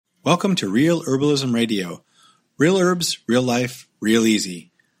Welcome to Real Herbalism Radio. Real herbs, real life, real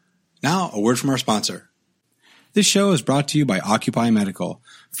easy. Now, a word from our sponsor. This show is brought to you by Occupy Medical,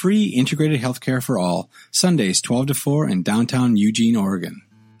 free integrated healthcare for all, Sundays 12 to 4 in downtown Eugene, Oregon.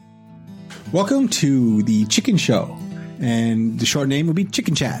 Welcome to the Chicken Show. And the short name will be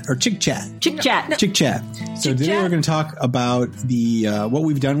Chicken Chat or Chick Chat. Chick Chat. Chick Chat. So today we're going to talk about the what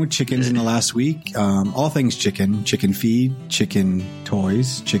we've done with chickens in the last week. All things chicken, chicken feed, chicken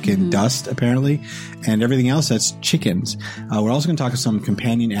toys, chicken dust, apparently, and everything else that's chickens. We're also going to talk about some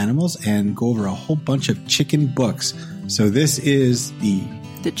companion animals and go over a whole bunch of chicken books. So this is the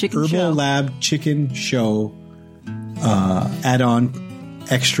Chicken Herbal Show. Lab Chicken Show add-on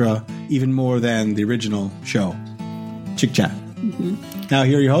extra, even more than the original show. Chick Chat. Now,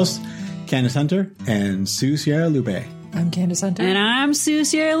 here are your hosts, Candace Hunter and Sue Sierra Lupe. I'm Candace Hunter. And I'm Sue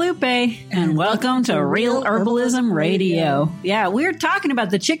Sierra Lupe. And welcome to Real Herbalism Radio. Yeah, we're talking about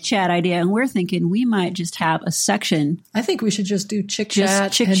the Chick Chat idea, and we're thinking we might just have a section. I think we should just do Chick Just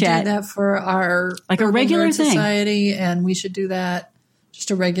Chat Chick and Chat. do that for our Like a Herbal regular Nerd thing. Society, and we should do that. Just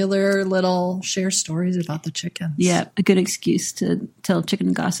a regular little share stories about the chickens. Yeah, a good excuse to tell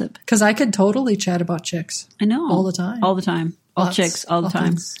chicken gossip. Because I could totally chat about chicks. I know. All the time. All the time. All Lots, chicks, all the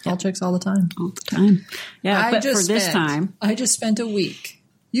time. things, all chicks all the time. All the time. Yeah, but for this time. I just spent a week.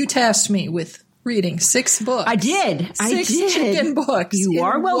 You tasked me with reading 6 books. I did. Six chicken books. You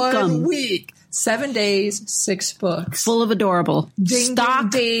are welcome. 1 week. 7 days, 6 books. Full of adorable. Ding,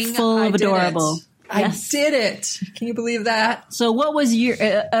 Stock ding, ding. full I of did it. adorable. Yes. I did it. Can you believe that? So what was your,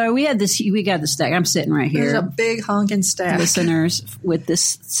 we got the stack. I'm sitting right There's here. a big honking stack. Listeners, with this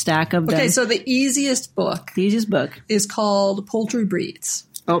stack of them. Okay, so the easiest book The easiest book. is called Poultry Breeds.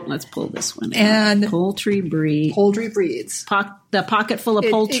 Oh, let's pull this one out. And Poultry Breed. Poultry Breeds. The Pocket Full of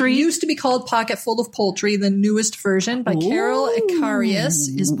Poultry. It used to be called Pocket Full of Poultry. The newest version by Carol Icarius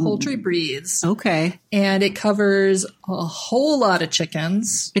is Poultry Breeds. Okay. And it covers a whole lot of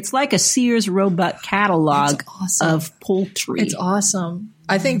chickens. It's like a Sears Roebuck catalog It's awesome. of poultry. It's awesome.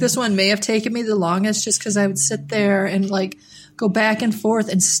 I think this one may have taken me the longest just because I would sit there and like go back and forth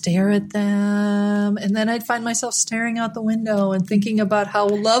and stare at them. And then I'd find myself staring out the window and thinking about how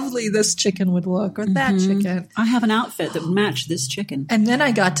lovely this chicken would look or that chicken. I have an outfit that would match this chicken. And then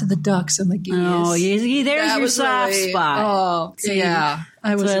I got to the ducks and the geese. Oh, yeah, there's That your was soft really- spot. Oh, See? yeah.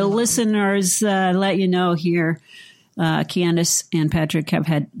 I was So in love. listeners, let you know here, Candace and Patrick have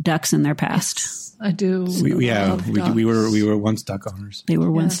had ducks in their past. I do. We love ducks. were once duck owners. They were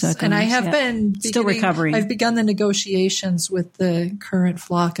once Yes. duck And I owners, have yeah. been Still recovering. I've begun the negotiations with the current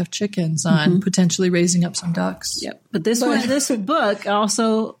flock of chickens on potentially raising up some ducks. Yep. But this book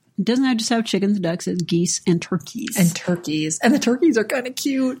also doesn't just have chickens, ducks, it's geese and turkeys. And turkeys. And the turkeys are kind of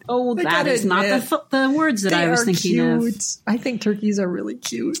cute. oh, I that gotta is not admit, the words that they I was are thinking cute. of. I think turkeys are really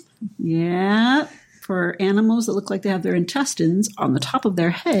cute. Yeah. For animals that look like they have their intestines on the top of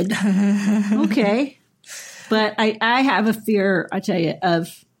their head. Okay. But I have a fear, I tell you,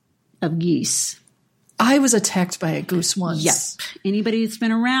 of geese. I was attacked by a goose once. Yep. Anybody that's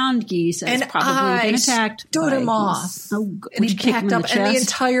been around geese has And probably I been attacked stood by him a off. goose. Oh, And would he you kick him packed in up, the and the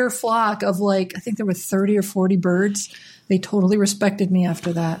chest? entire flock of I think there were 30 or 40 birds. They totally respected me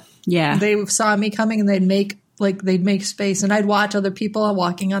after that. Yeah. They saw me coming and they'd make space, and I'd watch other people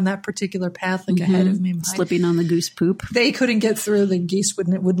walking on that particular path ahead of me. Slipping on the goose poop. They couldn't get through. The geese would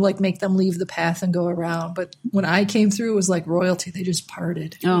make them leave the path and go around. But when I came through, it was like royalty. They just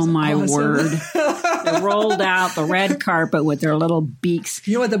parted. It Oh, was my awesome. word. They rolled out the red carpet with their little beaks.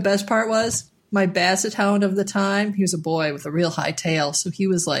 You know what the best part was? My basset hound of the time, he was a boy with a real high tail. So he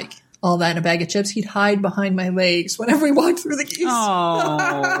was like all that in a bag of chips. He'd hide behind my legs whenever we walked through the geese.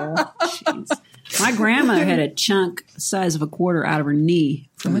 Oh, jeez. My grandma had a chunk the size of a quarter out of her knee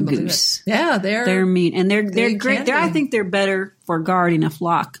from a I believe goose. it. Yeah, They're mean, and they're They great. can be. I think they're better for guarding a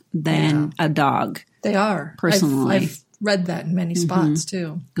flock than a dog they are. Personally. I've read that in many spots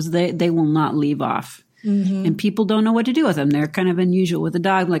too. because they will not leave off. And people don't know what to do with them. They're kind of unusual with a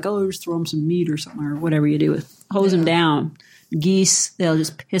dog, like, oh, just throw them some meat or something, or whatever you do. Hose them down. Geese, they'll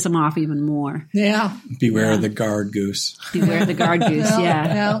just piss them off even more. Yeah. Beware of the guard goose. Beware the guard goose,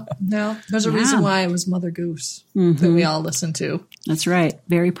 yeah. No. There's a reason why it was Mother Goose that we all listen to. That's right.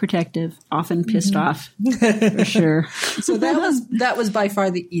 Very protective, often pissed off, for sure. So that was by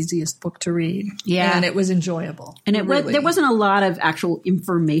far the easiest book to read. Yeah. And it was enjoyable. And really. there wasn't a lot of actual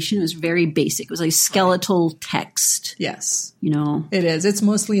information. It was very basic. It was like skeletal text, Yes, you know. it is. It's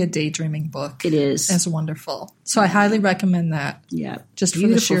mostly a daydreaming book. It is. It's wonderful. So I highly recommend that. Yeah. Just for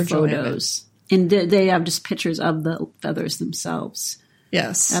the sheer joy of it. photos. And they have just pictures of the feathers themselves.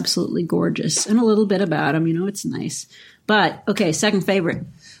 Yes. Absolutely gorgeous. And a little bit about them, you know, it's nice. But, okay, second favorite.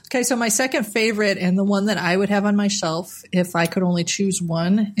 Okay, so my second favorite, and the one that I would have on my shelf if I could only choose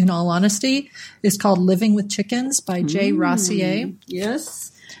one, in all honesty, is called Living with Chickens by Jay Rossier.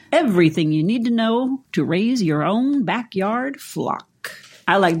 Yes. Everything you need to know to raise your own backyard flock.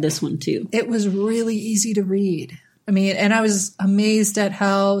 I like this one too. It was really easy to read. I mean, and I was amazed at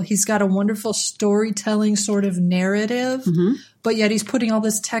how he's got a wonderful storytelling sort of narrative, but yet he's putting all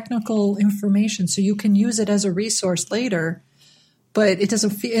this technical information so you can use it as a resource later. But it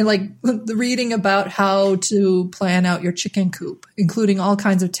doesn't feel like the reading about how to plan out your chicken coop, including all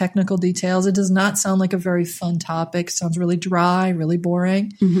kinds of technical details. It does not sound like a very fun topic. It sounds really dry, really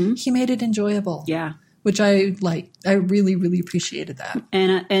boring. He made it enjoyable. Yeah. Which I like. I really, really appreciated that.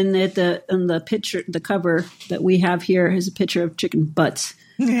 And at the picture, the cover that we have here is a picture of chicken butts.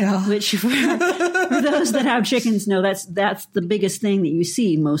 Yeah. Which for those that have chickens know that's the biggest thing that you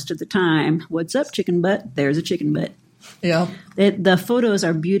see most of the time. What's up, chicken butt? There's a chicken butt. Yeah. The photos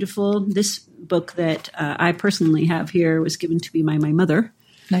are beautiful. This book that I personally have here was given to me by my mother.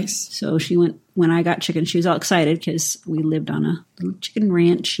 Nice. So she went, when I got chickens, she was all excited because we lived on a little chicken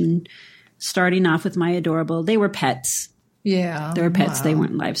ranch, and starting off with my adorable, they were pets. Yeah. They were pets. Wow. They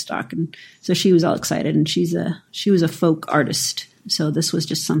weren't livestock. And so she was all excited, and she was a folk artist. So this was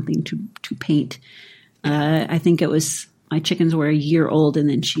just something to paint. I think it was, my chickens were a year old, and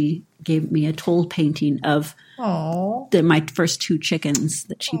then she gave me a toll painting of my first 2 chickens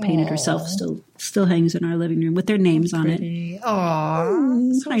that she painted herself. Still hangs in our living room with their names on it.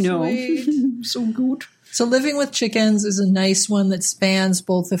 Aww, so I know. So good. So Living with Chickens is a nice one that spans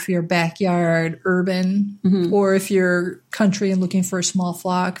both if you're backyard, urban, or if you're country and looking for a small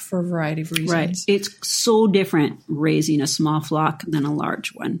flock for a variety of reasons. Right. It's so different raising a small flock than a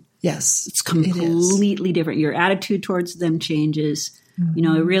large one. Yes. It's completely different. Your attitude towards them changes. You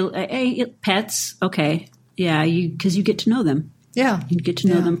know, pets, okay. Yeah, because you get to know them. Yeah. You get to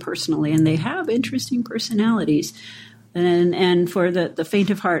know them personally, and they have interesting personalities. And for the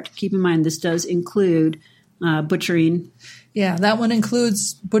faint of heart, keep in mind this does include butchering. Yeah, that one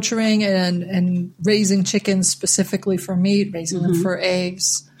includes butchering and raising chickens specifically for meat, raising them for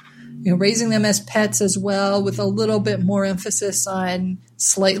eggs, raising them as pets as well, with a little bit more emphasis on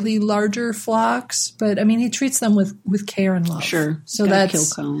slightly larger flocks. But I mean, he treats them with care and love. Sure. So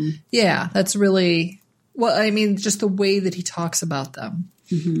that's kill cone. Yeah, that's really, well, I mean, just the way that he talks about them.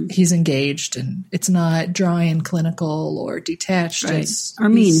 He's engaged, and it's not dry and clinical or detached. Right. Or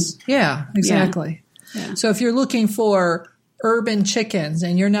mean. Yeah, exactly. Yeah. So if you're looking for urban chickens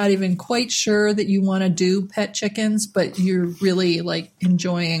and you're not even quite sure that you want to do pet chickens, but you're really like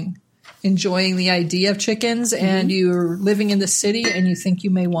enjoying the idea of chickens, and you're living in the city and you think you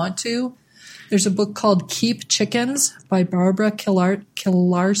may want to, there's a book called Keep Chickens by Barbara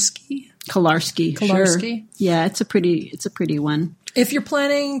Kilarski. Sure. Yeah, it's a pretty one. If you're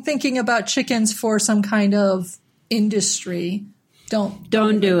thinking about chickens for some kind of industry, don't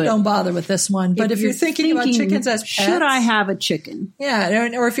do it. Don't bother with this one. But if you're thinking about chickens as pets, should I have a chicken?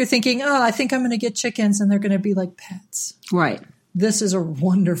 Yeah, or if you're thinking, I think I'm going to get chickens and they're going to be like pets. Right. This is a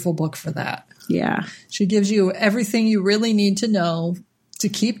wonderful book for that. Yeah. She gives you everything you really need to know to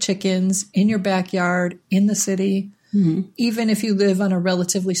keep chickens in your backyard, in the city, even if you live on a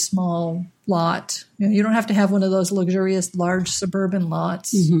relatively small lot. You don't have to have one of those luxurious large suburban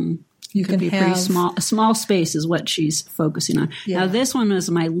lots. You can be have pretty small. A small space is what she's focusing on. Yeah. Now, this one was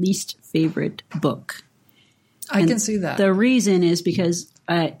my least favorite book. I can see that. The reason is because,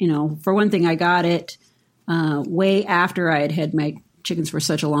 for one thing, I got it way after I had my chickens for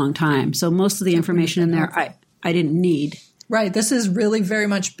such a long time. So most of the information in there I didn't need. Right. This is really very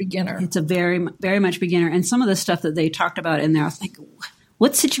much beginner. It's a very, very much beginner. And some of the stuff that they talked about in there, I was like,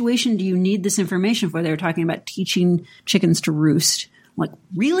 what situation do you need this information for? They were talking about teaching chickens to roost. I'm like,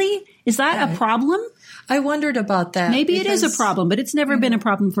 really? Is that a problem? I wondered about that. Maybe it is a problem, but it's never been a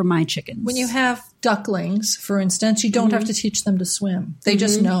problem for my chickens. When you have ducklings, for instance, you don't have to teach them to swim. They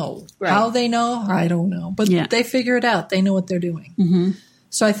just know. Right. How they know, I don't know. But they figure it out. They know what they're doing.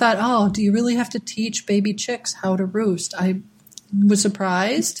 So I thought, do you really have to teach baby chicks how to roost? I was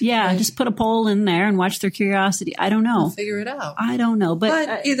surprised. Yeah, just put a poll in there and watch their curiosity. I don't know. We'll figure it out. I don't know.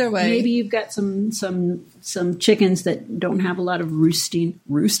 But either way. Maybe you've got some chickens that don't have a lot of rooster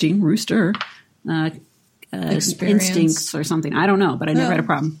instincts or something. I don't know, but I never had a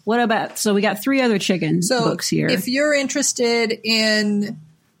problem. What about, so we got 3 other chicken books here. If you're interested in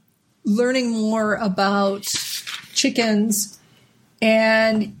learning more about chickens,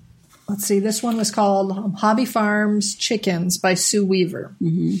 and let's see, this one was called Hobby Farms Chickens by Sue Weaver.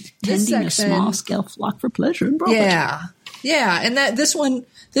 Tending a small-scale flock for pleasure and profit. Yeah. And this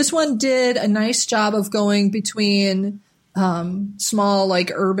one did a nice job of going between small,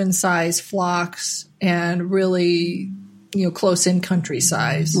 like urban size flocks and really, close in country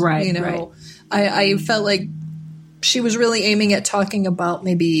size. Right. Right. I felt like she was really aiming at talking about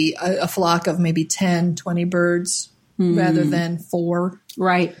maybe a flock of maybe 10, 20 birds rather than 4.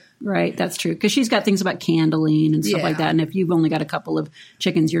 Right. That's true. Because she's got things about candling and stuff like that. And if you've only got a couple of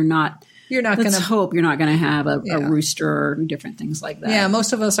chickens, you're not going to hope you're not going to have a rooster or different things like that. Yeah,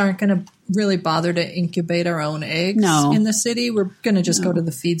 most of us aren't going to really bother to incubate our own eggs in the city. We're going to just go to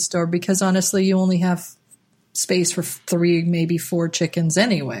the feed store because honestly, you only have space for 3, maybe 4 chickens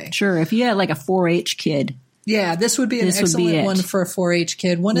anyway. Sure. If you had like a 4-H kid. Yeah, this would be an excellent one for a 4-H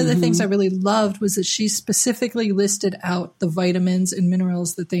kid. One of the things I really loved was that she specifically listed out the vitamins and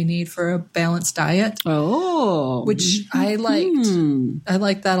minerals that they need for a balanced diet. Oh. Which I liked. I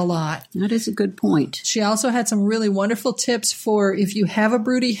liked that a lot. That is a good point. She also had some really wonderful tips for if you have a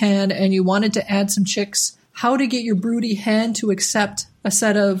broody hen and you wanted to add some chicks, how to get your broody hen to accept a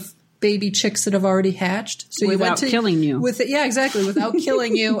set of baby chicks that have already hatched. So without killing you. Without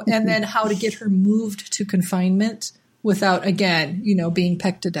killing you. And then how to get her moved to confinement without, again, being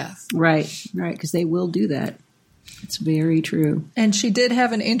pecked to death. Right. Because they will do that. It's very true. And she did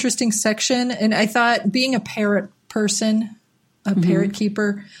have an interesting section. And I thought being a parrot person, a parrot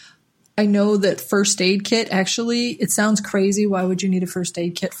keeper, I know that first aid kit, actually, it sounds crazy. Why would you need a first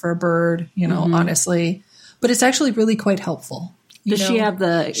aid kit for a bird, honestly? But it's actually really quite helpful. Does she have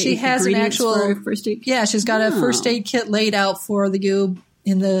the She has an actual first aid kit? Yeah, she's got a first aid kit laid out for you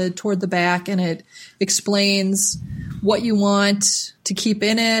toward the back, and it explains what you want to keep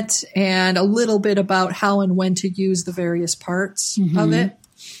in it and a little bit about how and when to use the various parts of it.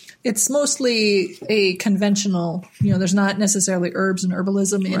 It's mostly a conventional, there's not necessarily herbs and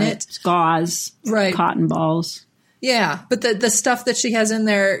herbalism in it. It's gauze, cotton balls. Yeah, but the stuff that she has in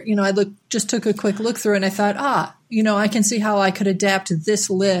there, I just took a quick look through and I thought, I can see how I could adapt this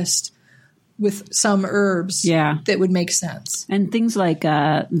list with some herbs that would make sense. And things like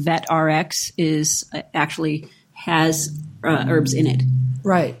Vet RX actually has herbs in it.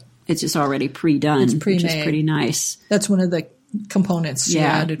 Right. It's just already pre-done. It's pre-made. Which is pretty nice. That's one of the components she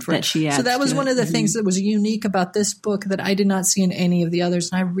added for that she adds. So that was one of the things that was unique about this book that I did not see in any of the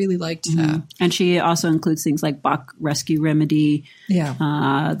others, and I really liked that. And she also includes things like Bach Rescue Remedy,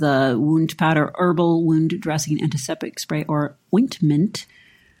 the wound powder, herbal wound dressing, antiseptic spray, or ointment.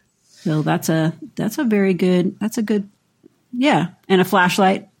 So that's a very good. That's a good, and a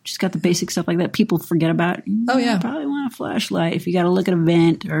flashlight. She's got the basic stuff like that people forget about. You probably want a flashlight if you got to look at a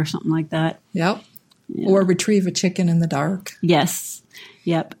vent or something like that. Yep. Yeah. Or retrieve a chicken in the dark. Yes.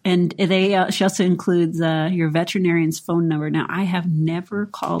 Yep. And she also includes your veterinarian's phone number. Now, I have never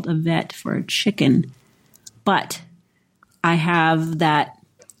called a vet for a chicken, but I have that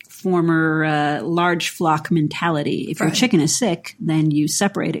former large flock mentality. If your chicken is sick, then you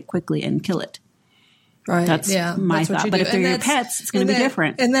separate it quickly and kill it. Right. That's my thought. But if they're your pets, it's going to be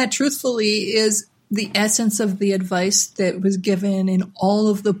different. And that truthfully is the essence of the advice that was given in all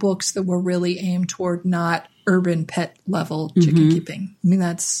of the books that were really aimed toward not urban pet level chicken keeping. I mean,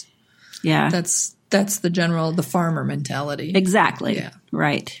 that's the farmer mentality. Exactly. Yeah.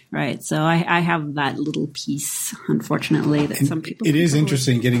 Right. So I have that little piece, unfortunately, that some people. It is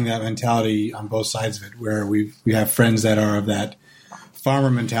interesting getting that mentality on both sides of it, where we have friends that are of that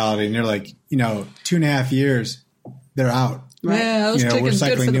farmer mentality, and they're like, 2.5 years, they're out. Right. Yeah, those chickens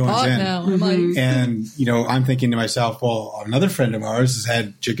good for the pot now. And, I'm thinking to myself, well, another friend of ours has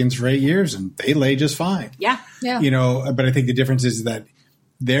had chickens for 8 years and they lay just fine. Yeah. But I think the difference is that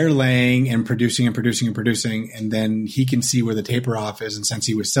they're laying and producing and producing and producing, and then he can see where the taper off is. And since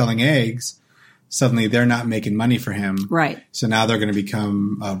he was selling eggs, suddenly they're not making money for him. Right. So now they're going to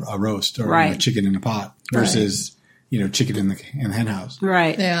become a roast or a chicken in a pot versus chicken in the hen house.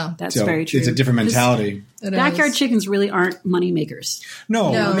 Right. Yeah. That's very true. It's a different mentality. Backyard chickens really aren't money makers.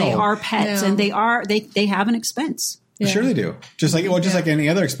 No. They are pets, and they have an expense. Yeah. Sure they do. Just like any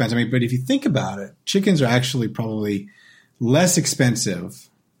other expense. I mean, but if you think about it, chickens are actually probably less expensive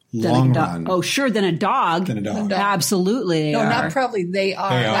long run. Oh, sure, than a dog. Absolutely, they are. Not probably. They are.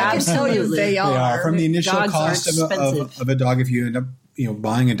 They are. I can tell you, they are. They are. From the initial Dogs cost of a dog, if you end up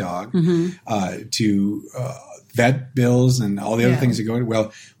buying a dog, to vet bills and all the other things that go.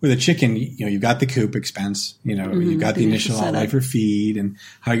 Well, with a chicken, you've got the coop expense. You've got the initial outlay for feed and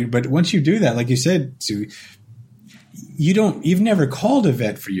but once you do that, like you said, Sue, you've never called a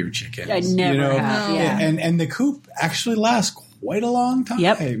vet for your chickens. I never have. No. Yeah. And the coop actually lasts quite a long time.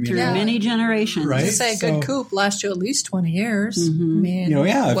 Yep, through many generations. Right. To say a good coop lasts you at least 20 years. I mean,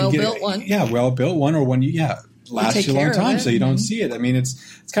 well-built one. Yeah, well-built one, or one lasts you a long time, so you don't see it. I mean, it's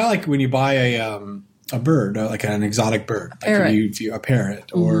kind of like when you buy a bird, like an exotic bird, parrot. Like a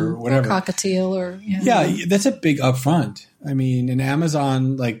parrot or whatever, or a cockatiel, or yeah, that's a big upfront. I mean, in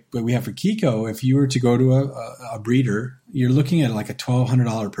Amazon, like what we have for Kiko, if you were to go to a breeder, you're looking at like a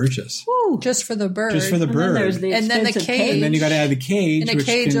 $1,200 purchase. Woo. Just for the bird. Just for the bird. And then the cage. And then you got to add the cage. And a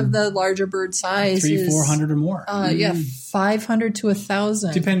cage of the larger bird size is $300-400 or more. Yeah, $500 to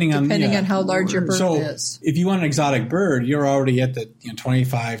 $1,000, depending on how large your bird is. If you want an exotic bird, you're already at the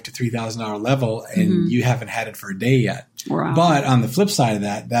 $2,500 to $3,000 level, and you haven't had it for a day yet. Wow. But on the flip side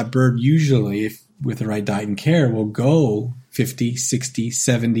of that bird usually, if with the right diet and care, will go 50, 60,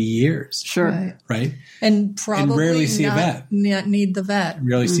 70 years. Sure. Right? And probably rarely see a vet. Not need the vet.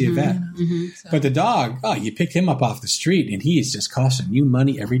 Rarely see a vet. So. But the dog, you picked him up off the street, and he is just costing you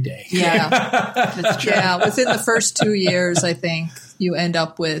money every day. Yeah. That's true. Yeah. Within the first 2 years, I think you end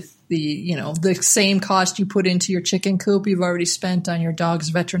up with the same cost you put into your chicken coop you've already spent on your dog's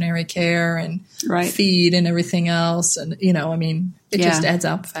veterinary care and feed and everything else. And, it just adds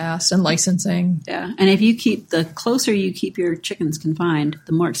up fast, and licensing. Yeah. And if the closer you keep your chickens confined,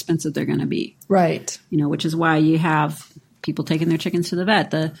 the more expensive they're going to be. Right. Which is why you have people taking their chickens to the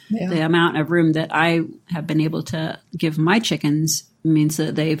vet. The amount of room that I have been able to give my chickens means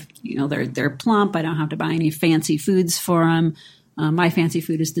that they're plump. I don't have to buy any fancy foods for them. My fancy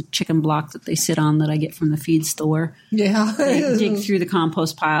food is the chicken block that they sit on that I get from the feed store. Yeah. They dig through the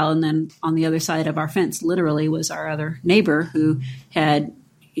compost pile, and then on the other side of our fence literally was our other neighbor who had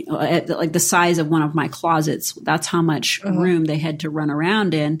like the size of one of my closets. That's how much room they had to run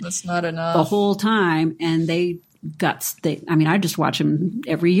around in. That's not enough. The whole time. And I just watch them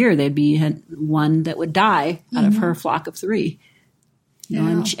every year. There'd be one that would die out of her flock of 3.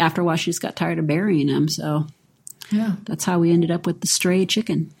 And after a while, she just got tired of burying them. So that's how we ended up with the stray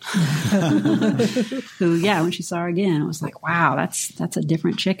chicken. Who, when she saw her again, it was like, wow, that's a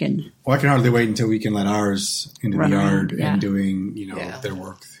different chicken. Well, I can hardly wait until we can let ours into the yard and doing, their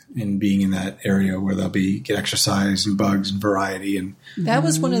work and being in that area where they'll get exercise and bugs and variety. And that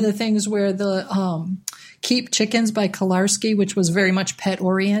was one of the things where the Keep Chickens by Kolarski, which was very much pet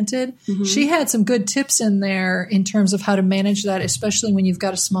oriented. Mm-hmm. She had some good tips in there in terms of how to manage that, especially when you've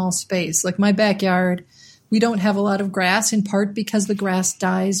got a small space. Like my backyard, we don't have a lot of grass, in part because the grass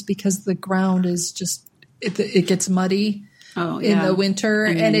dies because the ground is just it gets muddy in the winter,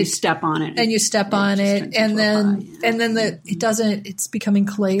 and you step on it, and you step on it, and then it's becoming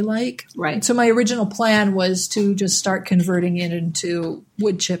clay like. Right. So my original plan was to just start converting it into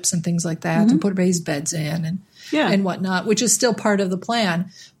wood chips and things like that, and put raised beds in and whatnot, which is still part of the plan,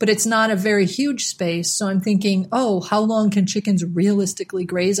 but it's not a very huge space. So I'm thinking, how long can chickens realistically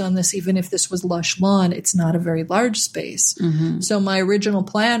graze on this? Even if this was lush lawn, it's not a very large space. Mm-hmm. So my original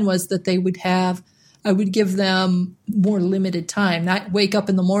plan was that I would give them more limited time, not wake up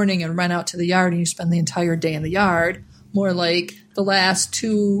in the morning and run out to the yard and you spend the entire day in the yard, more like the last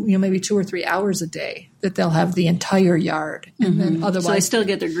maybe 2 or 3 hours a day that they'll have the entire yard. And then otherwise. So they still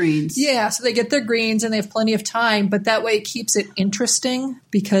get their greens. Yeah. So they get their greens and they have plenty of time, but that way it keeps it interesting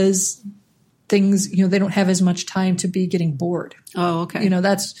because things, they don't have as much time to be getting bored. Oh, okay.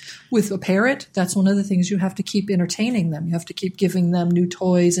 That's with a parrot. That's one of the things you have to keep entertaining them. You have to keep giving them new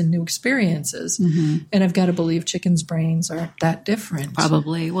toys and new experiences. Mm-hmm. And I've got to believe chickens' brains aren't that different.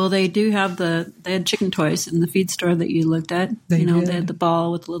 Probably. Well, they do have they had chicken toys in the feed store that you looked at. They had the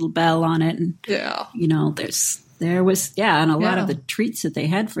ball with the little bell on it. And, there was, and a lot of the treats that they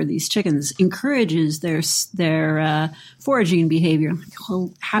had for these chickens encourages their foraging behavior.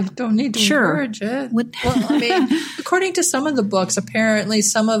 You don't need to encourage it. According to some of the books, apparently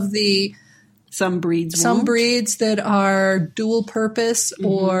some breeds that are dual purpose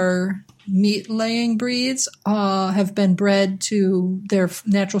or meat laying breeds have been bred to their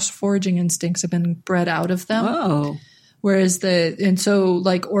natural foraging instincts have been bred out of them. Oh. Whereas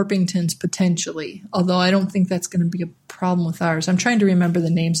like Orpingtons potentially, although I don't think that's going to be a problem with ours. I'm trying to remember the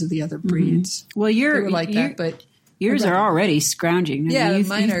names of the other breeds. Well, but yours are already scrounging.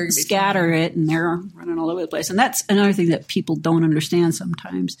 Mine are scatter it, and they're running all over the place. And that's another thing that people don't understand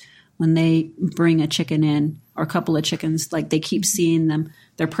sometimes when they bring a chicken in or a couple of chickens. Like they keep seeing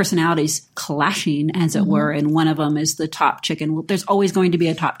their personalities clashing, as it were, and one of them is the top chicken. Well, there's always going to be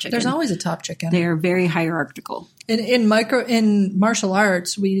a top chicken. There's always a top chicken. They are very hierarchical. In martial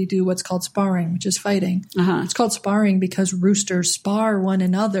arts, we do what's called sparring, which is fighting. Uh-huh. It's called sparring because roosters spar one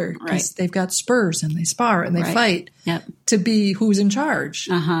another because they've got spurs and they spar and they fight to be who's in charge.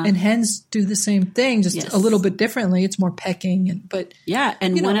 Uh-huh. And hens do the same thing, just a little bit differently. It's more pecking, and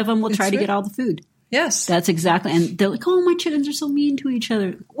one of them will try to get all the food. Yes. That's exactly. And they're like, my chickens are so mean to each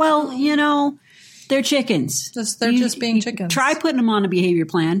other. Well, They're chickens. They're just being chickens. Try putting them on a behavior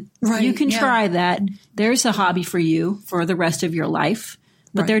plan. Right, You can yeah. try that. There's a hobby for you for the rest of your life.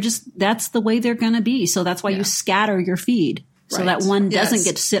 But Right. that's the way they're going to be. So that's why you scatter your feed. So Right. that one doesn't Yes.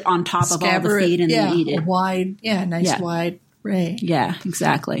 get to sit on top of all the Scatter feed and then eat a it. wide, nice Yeah. wide ray. Yeah,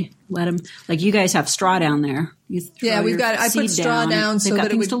 exactly. Let them, like you guys have straw down there. You throw Yeah, we've your got. I put seed straw down They've so got that it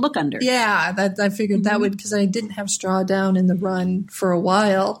things would to look under. Yeah, that I figured that would because I didn't have straw down in the run for a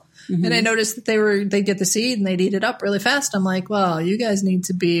while, and I noticed that they'd get the seed and they'd eat it up really fast. I'm like, well, you guys need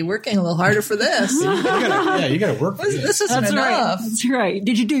to be working a little harder for this. you gotta work for this. This isn't That's right. enough. That's right.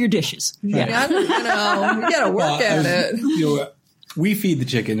 Did you do your dishes? Yeah. Yeah, you got to work at it. We feed the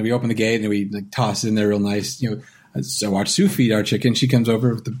chicken. We open the gate and we toss it in there real nice. So I watch Sue feed our chicken. She comes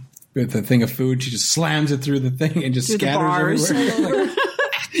over with the thing of food. She just slams it through the thing and just Through the scatters bars. everywhere.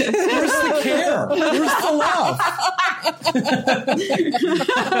 Where's the care? Where's the love?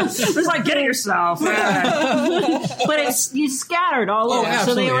 It's like, get it yourself. But you scattered all over,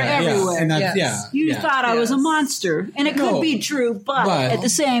 so they were everywhere. And that's, Yes. You thought I was a monster, and it could be true, but at the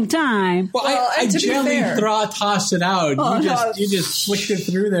same time, Well, I and to be gently fair- toss it out. You just flicked it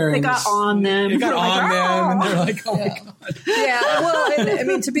through there. they and got on them. It got They're like, on them, and "Oh." they're like, "Oh my god!" Yeah, well, I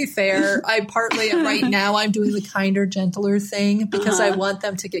mean, to be fair, I partly right now I'm doing the kinder, gentler thing because I want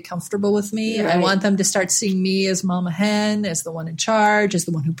them to get comfortable with me. I Right. want them to start seeing me as Mama Hen, as the one in charge, as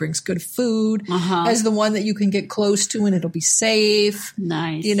the one who brings good food, as the one that you can get close to and it'll be safe.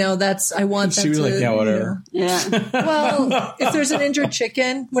 Nice. I want them She was to. like, "Yeah, whatever." Yeah. Well, if there's an injured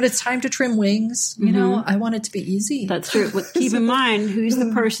chicken, when it's time to trim wings, I want it to be easy. That's true. But keep in mind, who's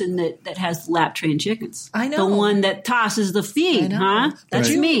the person that has the lap trained chickens? I know. The one that tosses the feed, I know. huh? That's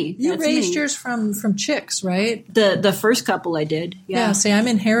Right. me. You That's raised me. yours from chicks, right? The first couple I did. Yeah. See, I'm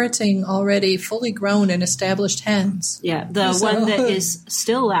inheriting already fully grown and established hens. Yeah. The So- one that is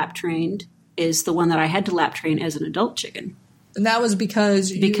still lap trained is the one that I had to lap train as an adult chicken. And that was because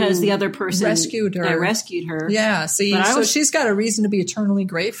The other person rescued her. I rescued her. Yeah, see, But so she's got a reason to be eternally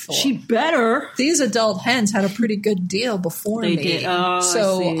grateful. She better. These adult hens had a pretty good deal before They me. did. Oh, I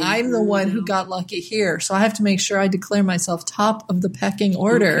so see. I'm the one who got lucky here. So I have to make sure I declare myself top of the pecking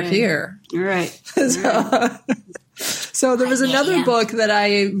order Okay. here. All right. So there was another book that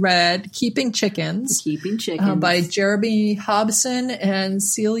I read, Keeping Chickens, Keeping chickens. by Jeremy Hobson and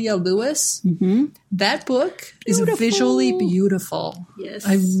Celia Lewis. Mm-hmm. That book is visually beautiful. Yes.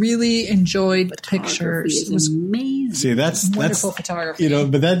 I really enjoyed the Photography pictures. is It was amazing. See, that's wonderful photography.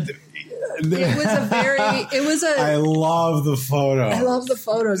 but that. It was a I love the photo. I love the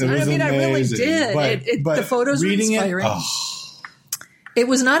photos. It was I really amazing. did. But The photos were reading inspiring. it, It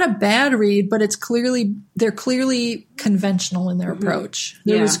was not a bad read, but they're clearly conventional in their approach.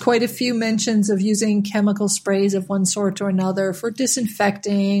 There Yeah. was quite a few mentions of using chemical sprays of one sort or another for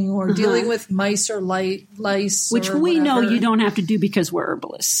disinfecting or dealing with mice or lice, Which or we know whatever. you don't have to do because we're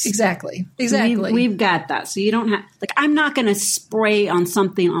herbalists. Exactly. We've got that. So you don't have, I'm not going to spray on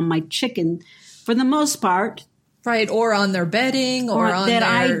something on my chicken for the most part. Right, or on their bedding, or on that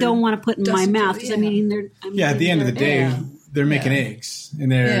I their don't want to put in my dust- mouth. 'Cause yeah. I mean, at the end of the day, Yeah. they're making Yeah. eggs,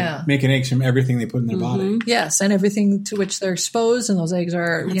 and they're Yeah. making eggs from everything they put in their body. Yes, and everything to which they're exposed, and those eggs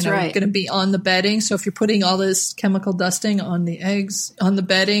are That's right. going to be on the bedding. So if you're putting all this chemical dusting on the eggs on the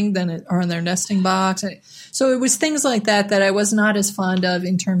bedding, or on their nesting box, so it was things like that I was not as fond of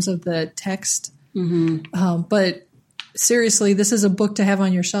in terms of the text. But seriously, this is a book to have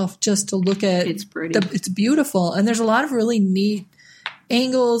on your shelf just to look at. It's pretty. It's beautiful, and there's a lot of really neat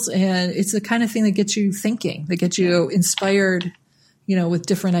angles, and it's the kind of thing that gets you thinking, that gets you inspired, with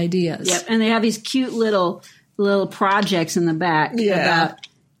different ideas. Yep, and they have these cute little projects in the back Yeah.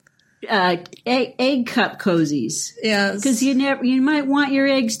 about egg cup cozies. Yes. Because you might want your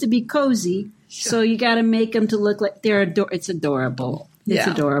eggs to be cozy, so you got to make them to look like it's adorable. It's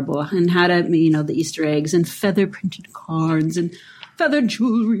Yeah. adorable, and how to the Easter eggs and feather printed cards and feather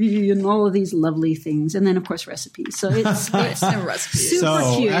jewelry and all of these lovely things, and then of course recipes. So it's And recipes. super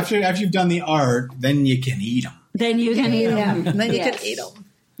So cute. after you've done the art, then you can eat them. Then you can eat them. And then you Yes. can eat them.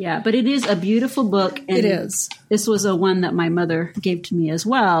 Yeah, but it is a beautiful book. And It is. This was a one that my mother gave to me as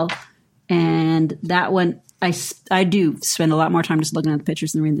well, and that one I do spend a lot more time just looking at the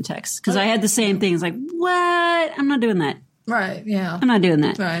pictures than reading the text because I had the same thing. It's like, what? I'm not doing that. Right, yeah. I'm not doing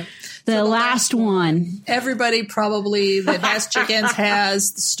that. Right. The last one. Everybody probably that has chickens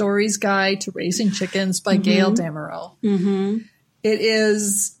has The Story's Guide to Raising Chickens by Gail Damerow. Mm-hmm. It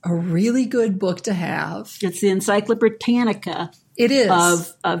is a really good book to have. It's the Encyclopedia Britannica It is.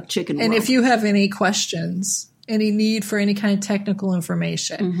 of chicken And world. if you have any questions, any need for any kind of technical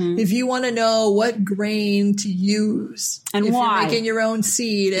information, if you want to know what grain to use And if why. you're making your own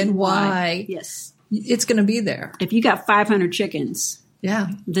seed and why, Yes. it's going to be there. If you got 500 chickens, Yeah.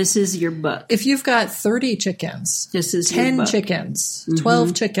 this is your book. If you've got 30 chickens, This is your 10 book. chickens,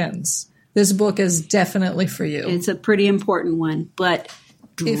 12 chickens, this book is definitely for you. It's a pretty important one, but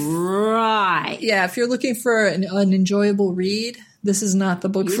dry. Yeah, if you're looking for an enjoyable read, this is not the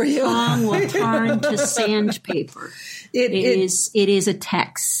book for you. Tongue will turn to sandpaper. It is a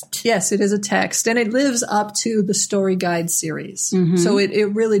text. Yes, it is a text, and it lives up to the Story Guide series. So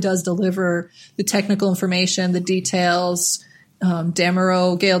it really does deliver the technical information, the details. Gail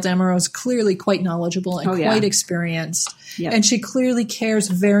Damerow is clearly quite knowledgeable and quite experienced. Yep. And she clearly cares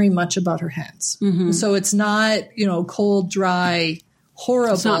very much about her hens. So it's not, cold, dry,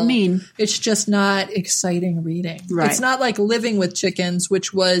 horrible. It's not mean. It's just not exciting reading. Right. It's not like Living with Chickens,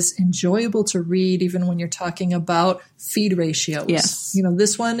 which was enjoyable to read even when you're talking about feed ratios. Yes.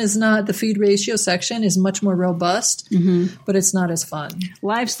 This one is not, the feed ratio section is much more robust, but it's not as fun.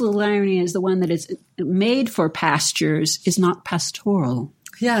 Life's Little Irony is the one that is made for pastures, is not pastoral.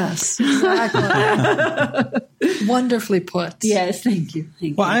 Yes, exactly. Wonderfully put. Yes, thank you.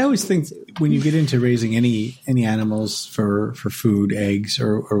 Well, I always think when you get into raising any animals for food, eggs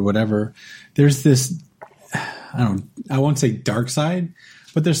or whatever, there's this, I won't say dark side,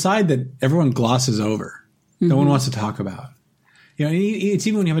 but there's side that everyone glosses over. No one wants to talk about. It's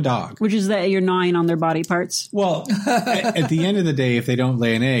even when you have a dog. Which is that you're gnawing on their body parts. Well, at the end of the day, if they don't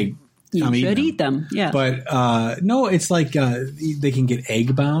lay an egg, You I'm should eating eat them. Yeah. But no, it's like they can get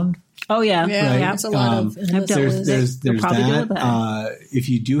egg bound. Oh yeah. Yeah, Right. it's a lot of. I've dealt with There's They'll probably deal that. with that. If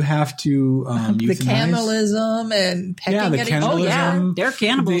you do have to the euthanize, cannibalism and pecking the at each cannibalism. other. Oh yeah, they're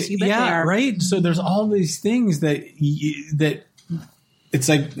cannibals. You bet they are. right. So there's all these things that it's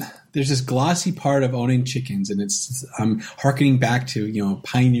like there's this glossy part of owning chickens, and it's hearkening back to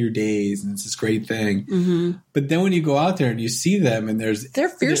pioneer days, and it's this great thing. But then when you go out there and you see them, and they're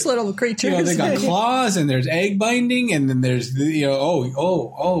fierce little creatures. they got claws, and there's egg binding, and then there's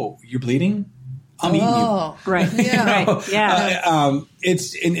oh, you're bleeding. I'm eating you. Right. Yeah. Right. Yeah.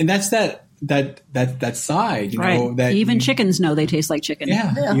 It's and that's that side, right. that even chickens know they taste like chicken.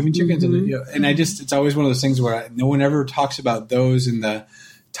 Yeah. even chickens. And it's always one of those things where no one ever talks about those in the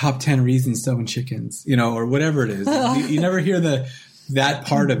top 10 reasons to own chickens, or whatever it is. You never hear that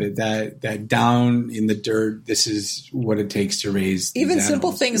part of it, that down in the dirt, this is what it takes to raise these Even animals.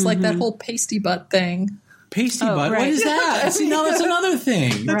 simple things like that whole pasty butt thing. Pasty butt. right. What is that? See, now that's another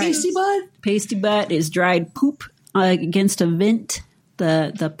thing. Right. Pasty butt? Pasty butt is dried poop against a vent.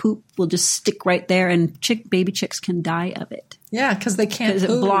 The poop will just stick right there, and baby chicks can die of it Yeah, because they can't because it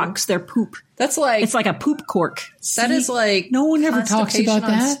poo. blocks their poop. That's like It's like a poop cork. that is like no one ever talks about constipation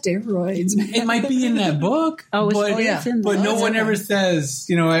on that. steroids. It might be in that book. It's in But there. no one ever says,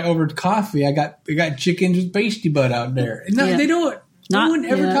 over coffee, I got chickens with pasty butt out there. No, Yeah. they don't. No one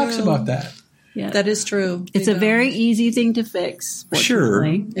ever yeah. talks about that. Yeah. That is true. It's They a don't. very easy thing to fix. Sure.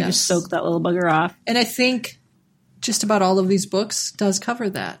 fortunately. You Yes. just soak that little bugger off. And I think just about all of these books does cover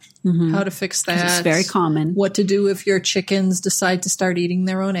that. How to fix that. It's very common. What to do if your chickens decide to start eating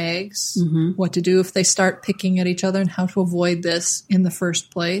their own eggs. What to do if they start picking at each other, and how to avoid this in the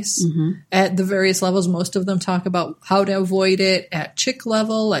first place. At the various levels, most of them talk about how to avoid it at chick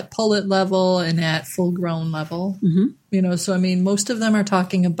level, at pullet level, and at full grown level. So most of them are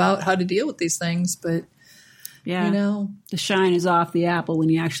talking about how to deal with these things, but Yeah. The shine is off the apple when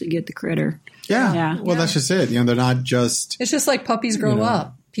you actually get the critter. Yeah. Yeah. Well, that's just it. They're not just. it's just like puppies grow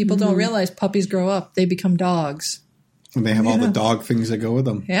up. People don't realize puppies grow up. They become dogs. And they have all the dog things that go with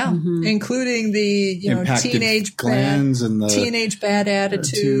them. Yeah, including the Impacted teenage glands and the teenage bad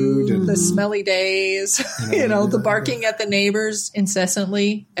attitude, and- the smelly days, the barking at the neighbors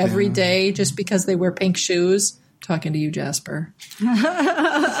incessantly every day just because they wear pink shoes. Talking to you, Jasper.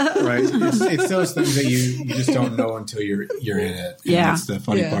 Right. It's those things that you just don't know until you're in it. And Yeah. that's the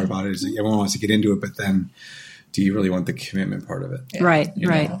funny part about it is that everyone wants to get into it, but then do you really want the commitment part of it? Right, You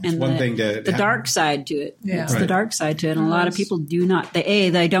right. know, And it's one thing to the have- dark side to it. Yeah. It's the Right. dark side to it. And a lot of people do not,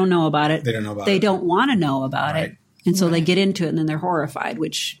 they don't know about it. They don't know about They it. don't want to know about Right. it. And so they get into it and then they're horrified,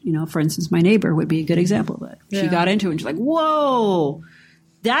 which, for instance, my neighbor would be a good example of it. She Yeah. got into it and she's like, whoa,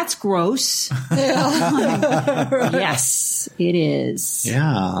 that's gross. Yes, it is.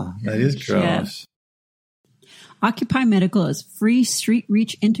 Yeah, that is gross. Occupy Medical is a free street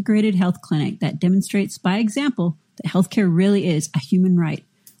reach integrated health clinic that demonstrates by example that healthcare really is a human right.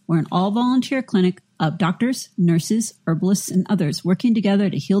 We're an all-volunteer clinic of doctors, nurses, herbalists, and others working together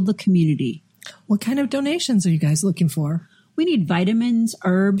to heal the community. What kind of donations are you guys looking for? We need vitamins,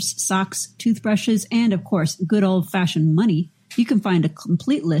 herbs, socks, toothbrushes, and, of course, good old-fashioned money. You can find a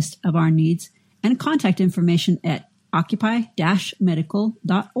complete list of our needs and contact information at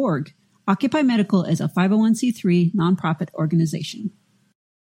occupy-medical.org. Occupy Medical is a 501c3 nonprofit organization.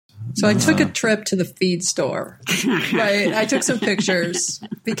 So I took a trip to the feed store, right? I took some pictures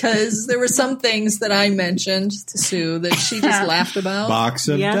because there were some things that I mentioned to Sue that she just laughed about. Box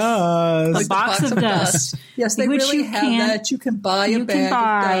of Yes. dust. A box of dust. Yes, they Which really you have can- that. You can buy a You bag can of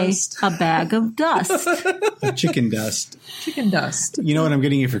buy dust. a bag of dust. Chicken dust. Chicken dust. You know what I'm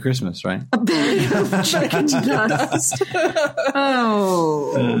getting you for Christmas, right? A bag of chicken dust.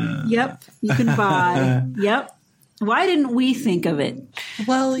 Oh, yep. You can buy. Yep. Why didn't we think of it?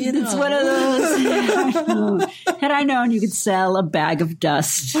 Well, you know. It's one of those. Had I known you could sell a bag of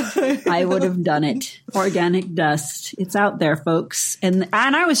dust, I would have done it. Organic dust. It's out there, folks. And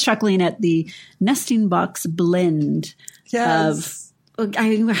I was chuckling at the nesting box blend Yes. of. What's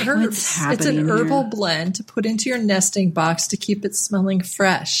Herbs. happening It's an herbal here? blend to put into your nesting box to keep it smelling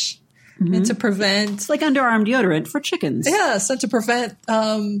fresh and to prevent. It's like underarm deodorant for chickens. Yes, and to prevent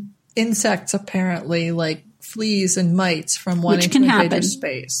insects, apparently, like fleas and mites from wanting can to invade happen. your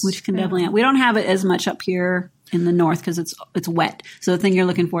space. Which can definitely. We don't have it as much up here in the north because it's wet. So the thing you're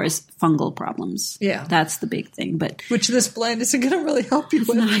looking for is fungal problems. Yeah. That's the big thing, but Which this blend isn't going to really help you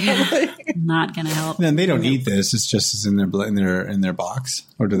with. not going to help. Then they don't eat this. It's just in their box,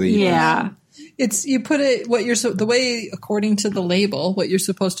 or do they eat Yeah. It's you put it the way according to the label. What you're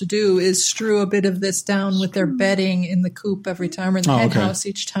supposed to do is strew a bit of this down with their bedding in the coop every time, or in the hen okay. house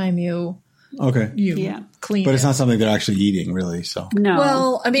each time you it? Okay. Yeah. clean. But it's it. not something they're actually eating, really. So No.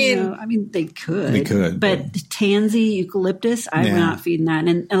 Well, I mean- they could. They could, But tansy, eucalyptus, I'm Yeah. not feeding that.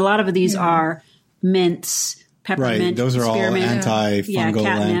 And a lot of these are mints, peppermint, right, those are all spearmint. anti-fungal,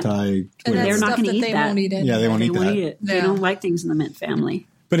 catnip. And They're that's not stuff going to that eat they that. won't eat anyway. Yeah, they won't They eat won't that. eat it. They Yeah. don't like things in the mint family.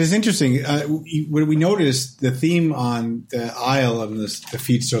 But it's interesting. When we noticed the theme on the aisle of the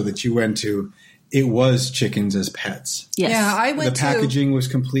feed store that you went to, it was chickens as pets. Yes. Yeah, I The went to. packaging was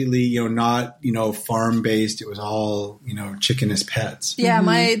completely, not, farm based. It was all, chicken as pets. Yeah,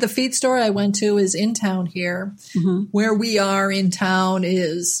 the feed store I went to is in town here. Where we are in town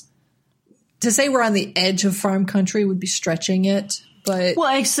is to say we're on the edge of farm country would be stretching it, but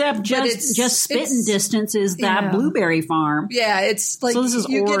Well, except it's- just spitting it's- distance is that yeah. blueberry farm. yeah, it's like So this is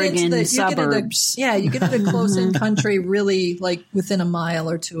you get Oregon into the, suburbs. you get into close in country, really like within a mile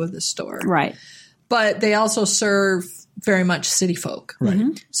or two of the store. Right. But they also serve very much city folk.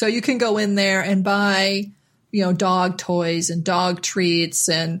 Right. So you can go in there and buy, dog toys and dog treats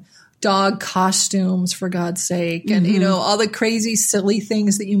and dog costumes, for God's sake. And, all the crazy, silly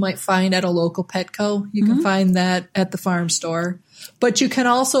things that you might find at a local Petco. You can find that at the farm store. But you can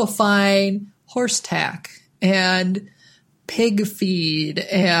also find horse tack and pig feed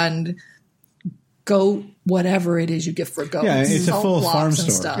and goat, whatever it is you get for goats. Yeah, it's a salt full blocks farm and store.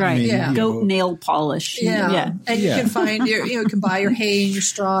 stuff. Right. I mean, Yeah. Goat nail polish. Yeah. And you Yeah. can find you can buy your hay and your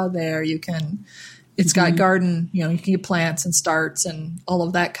straw there. It's got garden, you can get plants and starts and all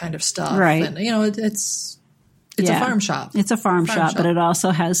of that kind of stuff. Right. And, it's a Yeah. farm shop. It's a farm shop, shop. but it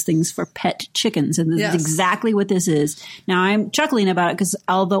also has things for pet chickens. And this Yes. is exactly what this is. Now, I'm chuckling about it because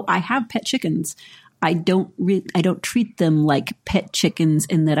although I have pet chickens, I don't treat them like pet chickens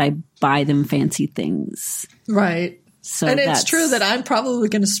in that I buy them fancy things. Right. So And it's that's true that I'm probably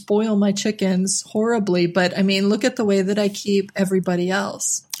going to spoil my chickens horribly, but I mean, look at the way that I keep everybody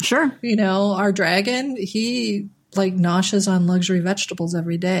else. Sure. Our dragon, he nauseous on luxury vegetables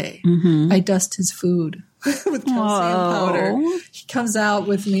every day. Mm-hmm. I dust his food with calcium powder. He comes out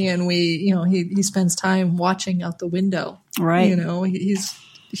with me and he spends time watching out the window. Right. And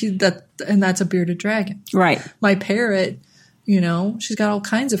that's a bearded dragon. Right. My parrot, she's got all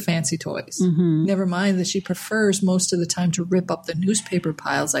kinds of fancy toys. Mm-hmm. Never mind that she prefers most of the time to rip up the newspaper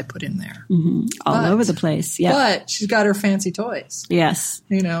piles I put in there. All over the place. Yeah. But she's got her fancy toys, Yes.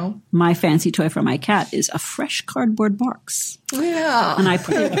 My fancy toy for my cat is a fresh cardboard box. Yeah. And I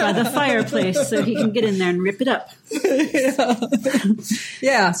put it by the fireplace so he can get in there and rip it up.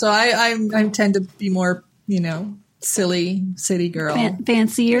 Yeah. So I tend to be more, silly city girl.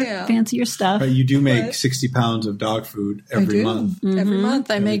 Fancier stuff. But you do make 60 pounds of dog food every month. Every month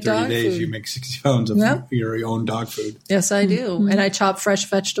I Every make 30 dog days food. you make 60 pounds of Yep. your own dog food. Yes, I do. And I chop fresh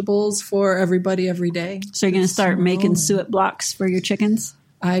vegetables for everybody every day. So you're going to start making suet blocks for your chickens?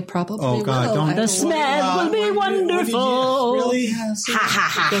 I probably Oh, God, will. don't. I The smell will be wonderful. Really?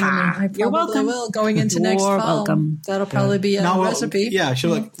 I probably You're welcome. will. Going into next You're fall. welcome. That'll probably be a recipe. Yeah,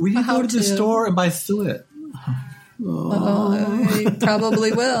 she'll we need to go to the store and buy suet. I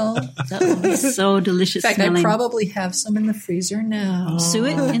probably will. That will be so delicious In fact, smelling. I probably have some in the freezer now.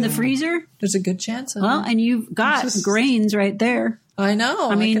 Suet in the freezer? There's a good chance of Well, it. and you've got grains right there. I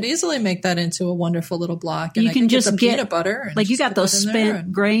know. I mean, could easily make that into a wonderful little block. And you can just get the get peanut butter. And like you got those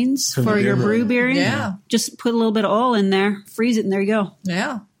spent grains for your brew beer. Yeah. Just put a little bit of oil in there, freeze it, and there you go.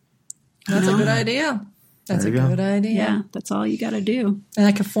 Yeah. That's a good idea. That's a good idea. Yeah, that's all you got to do. And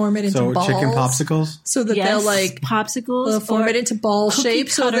I can form it into balls. Chicken popsicles? So that they'll popsicles. They'll form it into ball shape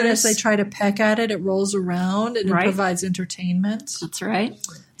cutters. so that as they try to peck at it, it rolls around and it provides entertainment. That's right.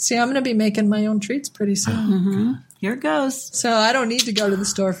 See, I'm going to be making my own treats pretty soon. Mm-hmm. Here it goes. So I don't need to go to the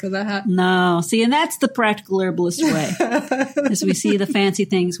store for that. No. See, and that's the practical herbalist way. As we see the fancy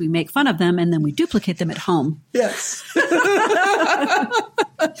things, we make fun of them, and then we duplicate them at home. Yes.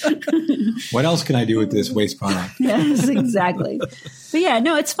 What else can I do with this waste product? Yes, exactly. But yeah,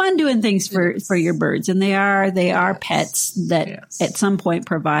 no, it's fun doing things for your birds, and they are pets that at some point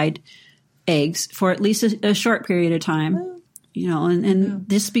provide eggs for at least a short period of time. You know, and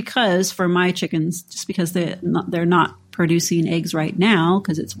just because for my chickens, just because they're not producing eggs right now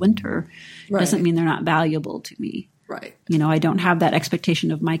because it's winter, doesn't mean they're not valuable to me. Right. You know, I don't have that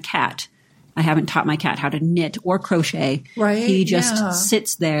expectation of my cat. I haven't taught my cat how to knit or crochet. Right. He just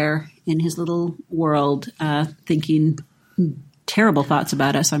sits there in his little world, thinking terrible thoughts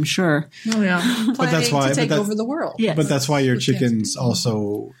about us, I'm sure. Oh, yeah. But that's why to take over the world. Yes. But that's why your chickens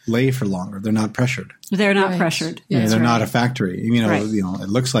also lay for longer. They're not pressured. They're not pressured. Yeah, they're not a factory. You know, it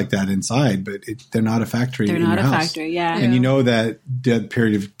looks like that inside, but they're not a factory. They're in not your a house. factory. Yeah. And you know that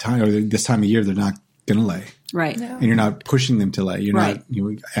period of time or this time of year, they're not going to lay. Right. Yeah. And you're not pushing them to lay. You're not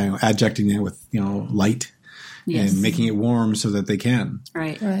adjuncting it with light. Yes. And making it warm so that they can.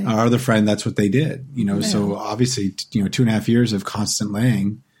 Right. Our other friend, that's what they did. You know, so obviously, 2.5 years of constant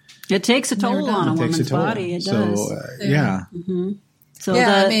laying. It takes a toll on a woman's body. It does. So, yeah. Mm-hmm. So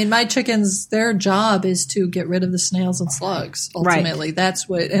I mean, my chickens, their job is to get rid of the snails and slugs. Ultimately, that's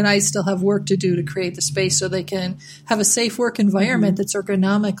what, and I still have work to do to create the space so they can have a safe work environment that's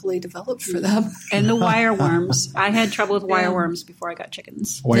ergonomically developed for them. And the wireworms. I had trouble with wireworms before I got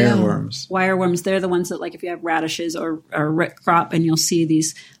chickens. Wireworms. Wireworms, they're the ones that, like, if you have radishes or root crop and you'll see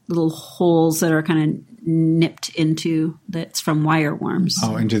these little holes that are kind of nipped into, that's from wireworms.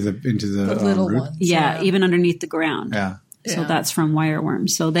 Oh, into the little root? ones. Yeah, even underneath the ground. Yeah. So that's from wireworms.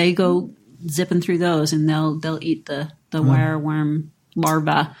 So they go zipping through those, and they'll eat the wireworm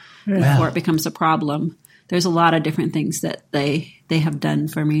larva before it becomes a problem. There's a lot of different things that they have done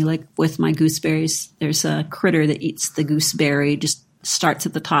for me. Like with my gooseberries, there's a critter that eats the gooseberry, just starts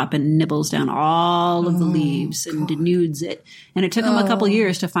at the top and nibbles down all of the leaves and denudes it. And it took them a couple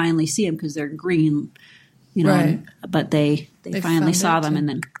years to finally see them because they're green, but they finally saw them, and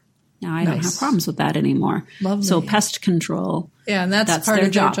then now I don't have problems with that anymore. Lovely. So pest control. Yeah, and that's part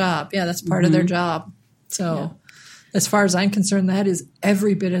of their job. Yeah, that's part of their job. So as far as I'm concerned, that is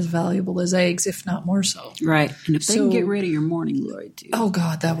every bit as valuable as eggs, if not more so. Right. And if they can get rid of your morning glory too. Oh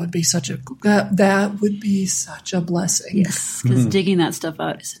God, that would be such a blessing. Yes, because digging that stuff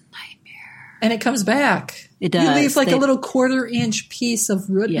out is a nightmare. And it comes back. It does. You leave like a little 1/4-inch piece of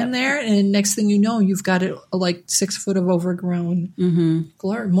root in there, and next thing you know, you've got it like 6 foot of overgrown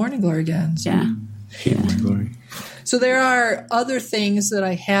morning glory again. So. Yeah. Morning glory. So there are other things that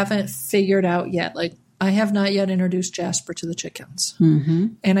I haven't figured out yet. Like I have not yet introduced Jasper to the chickens. Mm-hmm.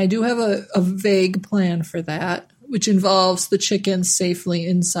 And I do have a vague plan for that, which involves the chickens safely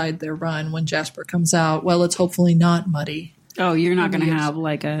inside their run when Jasper comes out. Well, it's hopefully not muddy. Oh, you're not going to have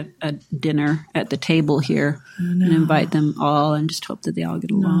like a dinner at the table here and invite them all and just hope that they all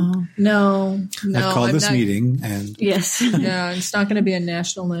get along. No. I've called this meeting and... Yes. No, it's not going to be a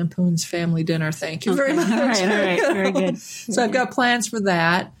National Lampoon's family dinner. Thank you very much. All right. Very good. So I've got plans for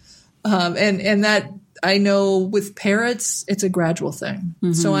that. And that I know with parrots, it's a gradual thing.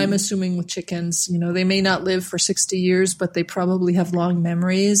 Mm-hmm. So I'm assuming with chickens, they may not live for 60 years, but they probably have long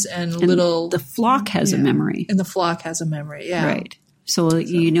memories and the flock has a memory. And the flock has a memory, yeah. Right. So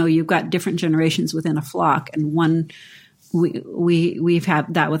you've got different generations within a flock, and one we've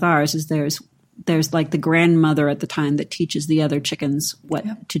had that with ours is there's like the grandmother at the time that teaches the other chickens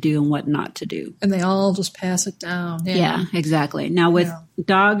what to do and what not to do. And they all just pass it down. Yeah, exactly. Now with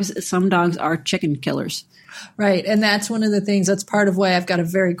dogs, some dogs are chicken killers. Right. And that's one of the things, that's part of why I've got a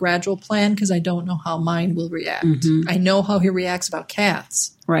very gradual plan, because I don't know how mine will react. Mm-hmm. I know how he reacts about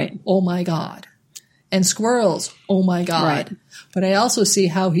cats. Right. Oh my God. And squirrels. Oh my God. Right. But I also see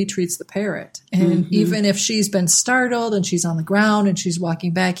how he treats the parrot. And even if she's been startled and she's on the ground and she's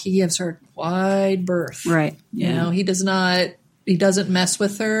walking back, he gives her wide berth. Right. Yeah. He doesn't mess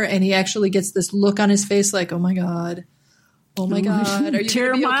with her. And he actually gets this look on his face like, oh my God. Oh my God. Are you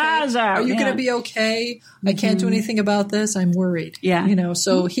tear my eyes out. Are you going to be okay? I can't do anything about this. I'm worried. Yeah.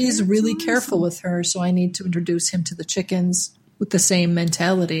 So he's really careful with her. So I need to introduce him to the chickens with the same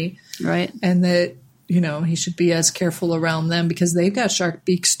mentality. Right. And that, he should be as careful around them because they've got sharp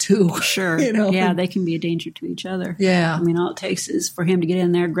beaks too. Sure. Yeah, they can be a danger to each other. Yeah. I mean, all it takes is for him to get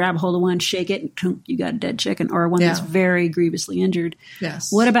in there, grab a hold of one, shake it, and tunk, you got a dead chicken or one that's very grievously injured. Yes.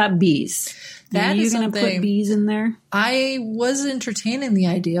 What about bees? That Are you is going to something put bees in there? I was entertaining the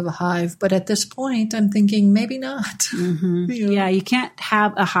idea of a hive, but at this point I'm thinking maybe not. Mm-hmm. Yeah, you can't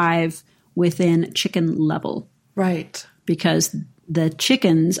have a hive within chicken level. Right. Because the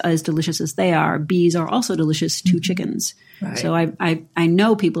chickens, as delicious as they are, bees are also delicious to chickens. Right. So I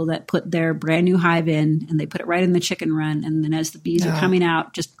know people that put their brand new hive in and they put it right in the chicken run, and then as the bees are coming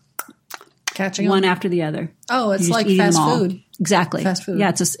out, just catching one them after the other. Oh, it's You're like just eating fast them all. food. Exactly. Fast food. Yeah,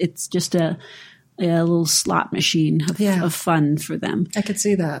 it's just a little slot machine of fun for them. I could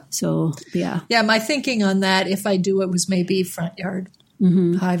see that. So yeah. Yeah, my thinking on that, if I do it, was maybe front yard.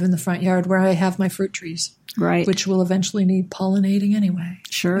 Hive in the front yard where I have my fruit trees. Right. Which will eventually need pollinating anyway.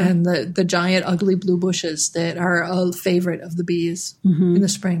 Sure. And the giant ugly blue bushes that are a favorite of the bees in the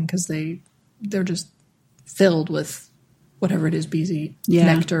spring because they're just filled with whatever it is bees eat,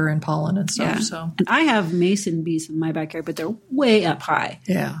 nectar and pollen and stuff. Yeah. So, and I have mason bees in my backyard, but they're way up high.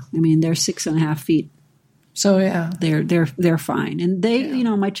 yeah. I mean, they're 6.5 feet. So, yeah. They're fine. And they,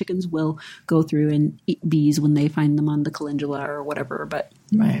 my chickens will go through and eat bees when they find them on the calendula or whatever. But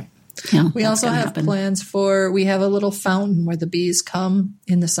Right. We also have plans we have a little fountain where the bees come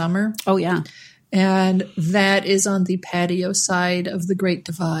in the summer. Oh, yeah. And that is on the patio side of the Great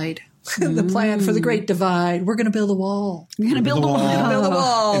Divide. The plan for the Great Divide. We're going to build a wall. We're going to build a wall. Build a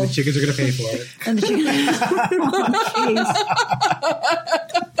wall. And the chickens are going to pay for it. And the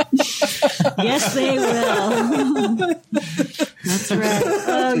yes, they will. That's right.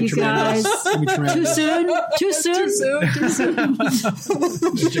 Oh, you guys. Too soon? Too soon?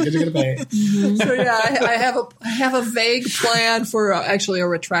 The chickens are going to pay. So yeah, I have a vague plan for actually a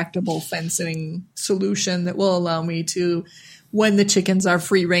retractable fencing solution that will allow me to, when the chickens are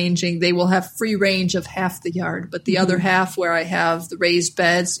free ranging, they will have free range of half the yard, but the other half where I have the raised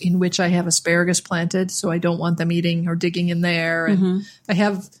beds in which I have asparagus planted, so I don't want them eating or digging in there. And I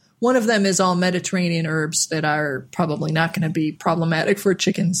have one of them is all Mediterranean herbs that are probably not going to be problematic for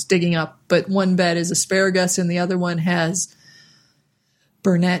chickens digging up, but one bed is asparagus and the other one has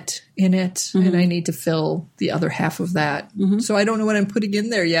burnet in it, and I need to fill the other half of that. So I don't know what I'm putting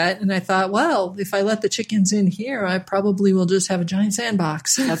in there yet. And I thought, well, if I let the chickens in here, I probably will just have a giant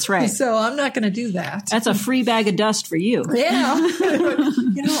sandbox. That's right. So I'm not going to do that. That's a free bag of dust for you. Yeah.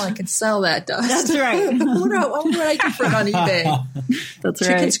 I could sell that dust. That's right. I wonder what I can put on eBay. That's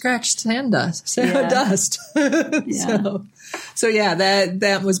Chicken right. scratch sand dust. Dust. Yeah. So yeah,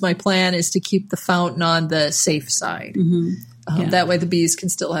 that was my plan, is to keep the fountain on the safe side. That way the bees can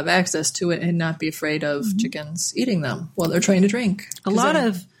still have access to it and not be afraid of chickens eating them while they're trying to drink. A lot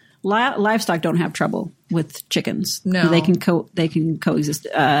of livestock don't have trouble with chickens. No. They can coexist.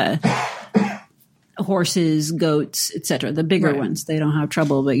 Horses, goats, etc. The bigger ones, they don't have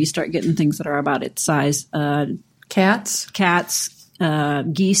trouble. But you start getting things that are about its size. Cats,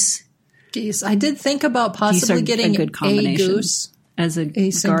 geese. Geese. I did think about possibly getting a good combination a goose as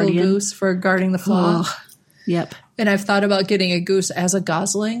a single guardian. goose for guarding the flock. Oh, yep. And I've thought about getting a goose as a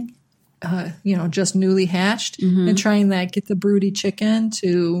gosling, just newly hatched, and trying that, get the broody chicken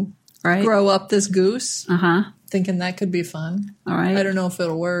to grow up this goose. Thinking that could be fun. All right. I don't know if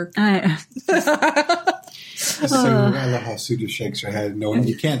it'll work. I love how Sue just shakes her head, knowing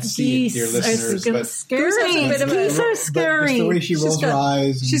you can't see it, dear listeners. But scary. Geese are scary. Just the way she rolls her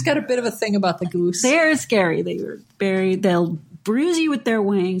eyes. She's got a bit of a thing about the goose. They're scary. They'll bruise you with their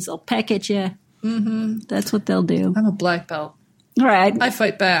wings. They'll peck at you. That's what they'll do. I'm a black belt. All right. I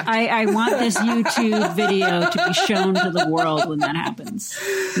fight back. I want this YouTube video to be shown to the world when that happens.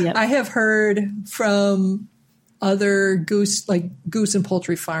 Yep. I have heard from other goose and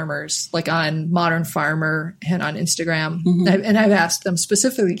poultry farmers, like on Modern Farmer and on Instagram. And I've asked them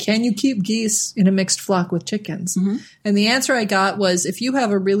specifically, can you keep geese in a mixed flock with chickens? And the answer I got was, if you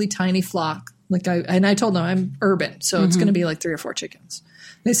have a really tiny flock, I told them I'm urban, so it's going to be like 3 or 4 chickens.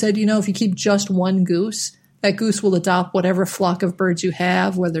 They said, if you keep just one goose, that goose will adopt whatever flock of birds you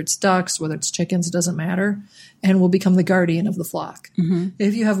have, whether it's ducks, whether it's chickens, it doesn't matter, and will become the guardian of the flock.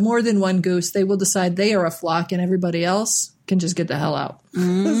 If you have more than one goose, they will decide they are a flock and everybody else can just get the hell out.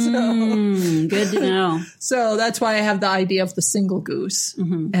 Good to know. So that's why I have the idea of the single goose.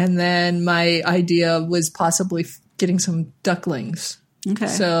 And then my idea was possibly getting some ducklings. Okay.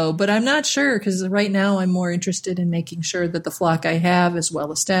 So, but I'm not sure, because right now I'm more interested in making sure that the flock I have is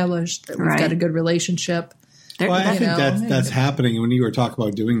well established, that we've got a good relationship. Well, I think that's happening. When you were talking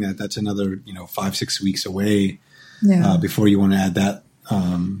about doing that, that's another 5-6 weeks away. before you want to add that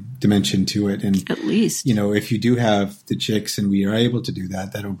dimension to it. And At least. if you do have the chicks and we are able to do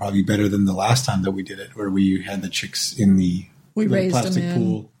that, that'll probably be better than the last time that we did it, where we had the chicks in the raised plastic them in.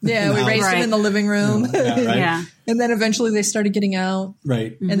 pool. Yeah, we raised them in the living room. Right? Yeah. And then eventually they started getting out.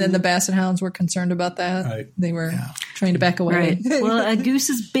 Right. And then the Basset Hounds were concerned about that. Right. They were trying to back away. Right. Well, a goose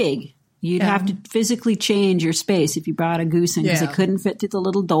is big. You'd have to physically change your space if you brought a goose in because it couldn't fit through the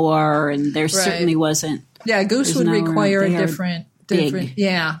little door, and there certainly wasn't. Yeah, goose would require a different.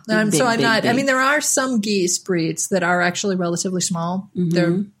 Yeah. So I'm not. I mean, there are some geese breeds that are actually relatively small.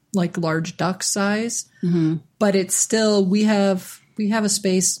 They're like large duck size, but it's still we have a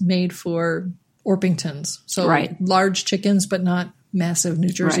space made for Orpingtons, so large chickens, but not massive New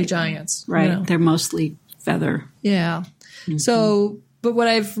Jersey giants. Right. They're mostly feather. Yeah. So, but what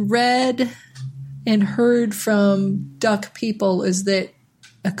I've read and heard from duck people is that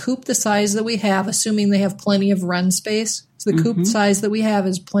a coop the size that we have, assuming they have plenty of run space, so the coop size that we have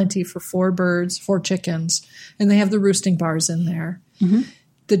is plenty for 4 chickens, and they have the roosting bars in there.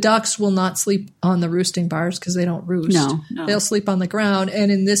 The ducks will not sleep on the roosting bars because they don't roost. No. They'll sleep on the ground.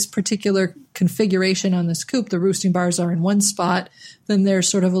 And in this particular configuration on this coop, the roosting bars are in one spot. Then there's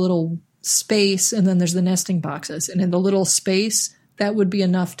sort of a little space, and then there's the nesting boxes. And in the little space, that would be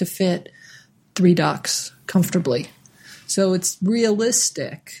enough to fit 3 ducks comfortably. So it's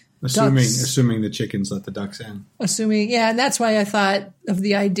realistic. Assuming the chickens let the ducks in. And that's why I thought of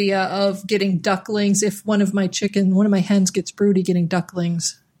the idea of getting ducklings. If one of my hens gets broody, getting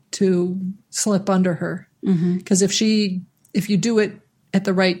ducklings to slip under her. Because if you do it at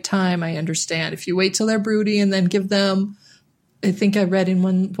the right time, I understand. If you wait till they're broody and then give them, I think I read in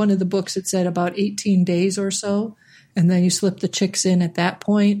one of the books, it said about 18 days or so, and then you slip the chicks in at that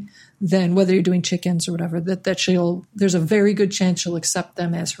point, then whether you're doing chickens or whatever, there's a very good chance she'll accept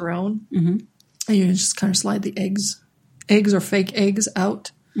them as her own. And you just kind of slide the eggs or fake eggs out,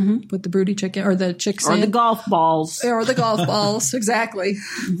 put the broody chicken or the chicks in. Or the golf balls. Or the golf balls, exactly.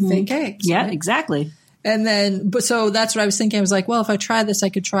 Fake eggs. Yeah, right? exactly. And then, so that's what I was thinking. I was like, well, if I try this, I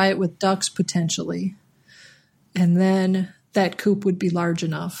could try it with ducks potentially. And then that coop would be large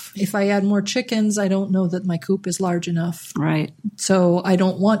enough. If I add more chickens, I don't know that my coop is large enough. Right. So I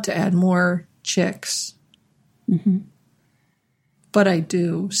don't want to add more chicks. But I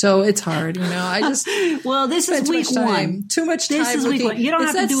do. So it's hard, I just... Well, this is week 1. Too much time. This is week 1. You don't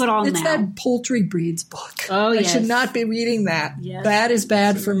have to do it all now. It's that Poultry Breeds book. Oh, yes. I should not be reading that. Yes. That is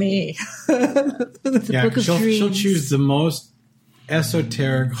bad for me. Book of she'll Dreams. choose the most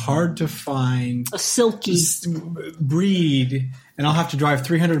esoteric, hard to find, a silky breed, and I'll have to drive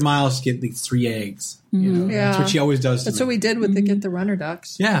 300 miles to get these 3 eggs. That's what she always does. That's what we did with the runner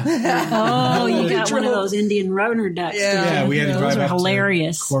ducks. Yeah. Oh, you got one of those Indian runner ducks. Yeah, we had to drive those are up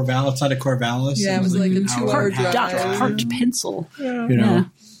hilarious. to outside of Corvallis. Yeah, it was like a 2-hour drive. Duck, heart pencil.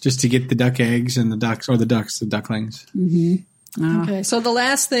 Just to get the duck eggs and the ducklings. Okay, so the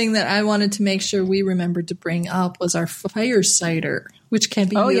last thing that I wanted to make sure we remembered to bring up was our fire cider, which can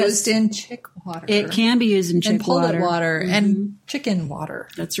be used in chick water. It can be used in chick pullet water and chicken water.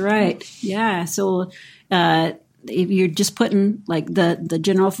 That's right. Yeah. So if you're just putting the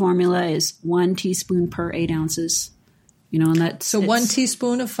general formula is 1 teaspoon per 8 ounces. And that's so 1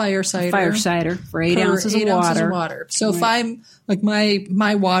 teaspoon of fire cider. Fire cider for 8 ounces of water. So if I'm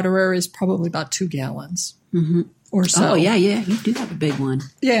my waterer is probably about 2 gallons. Or so. Oh, yeah, you do have a big one.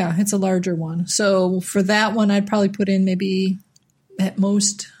 Yeah, it's a larger one. So for that one, I'd probably put in maybe at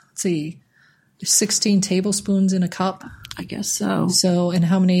most, 16 tablespoons in a cup. I guess so. So, and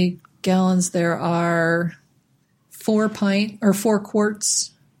how many gallons there are? 4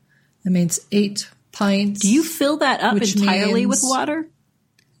 quarts. That means 8 pints. Do you fill that up entirely with water?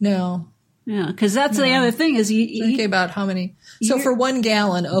 No. Yeah, because that's the other thing is you think about how many. So for 1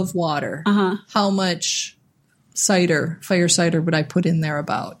 gallon of water, how much fire cider would I put in there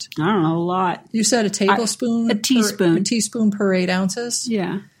about? I don't know, a lot. You said a tablespoon? A teaspoon. A teaspoon per 8 ounces?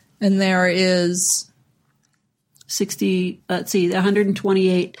 Yeah. And there is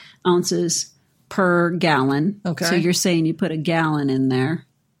 128 ounces per gallon. Okay. So you're saying you put a gallon in there.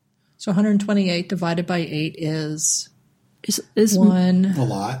 So 128 divided by 8 is a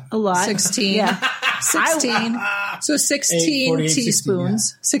lot. 16. Yeah. 16. So 16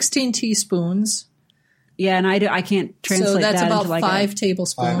 teaspoons. 16 teaspoons. Yeah, and I can't translate that. So that's about into 5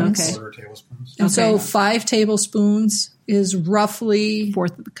 tablespoons. 5 tablespoons. And so 5 tablespoons is roughly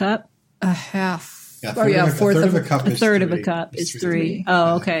 1/4 of a cup. A half. Yeah, a third of a cup. A third of a cup is 3.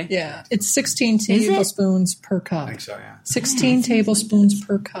 Oh, okay. Yeah, it's 16 tablespoons per cup. I think so. Yeah. 16 tablespoons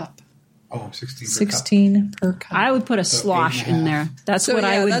per cup. Oh, 16 per cup. 16 per cup. I would put a slosh in there. That's what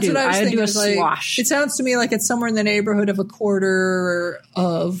I would do. I would do a slosh. It sounds to me like it's somewhere in the neighborhood of a quarter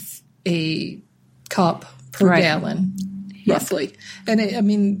of a cup per gallon, roughly.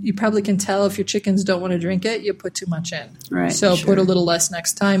 And you probably can tell if your chickens don't want to drink it, you put too much in. Right. So put a little less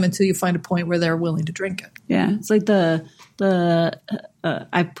next time until you find a point where they're willing to drink it. Yeah, it's like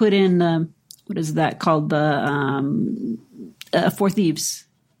I put in what is that called, the Four Thieves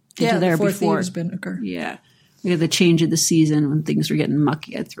into there Four before. Thieves vinegar. Yeah, we had the change of the season when things were getting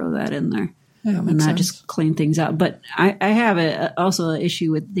mucky. I'd throw that in there, and that just clean things out. But I have also an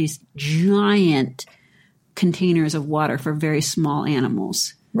issue with these giant containers of water for very small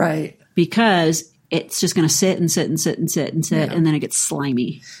animals, right? Because it's just going to sit and sit and sit and sit and sit, and then it gets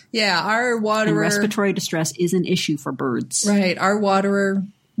slimy. Yeah, our waterer... And respiratory distress is an issue for birds. Right. Our waterer,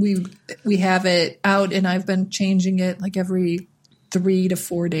 we have it out, and I've been changing it like every 3 to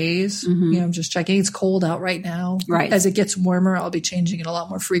 4 days. I'm just checking. It's cold out right now. Right. As it gets warmer, I'll be changing it a lot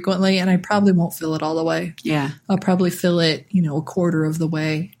more frequently, and I probably won't fill it all the way. Yeah. I'll probably fill it, a quarter of the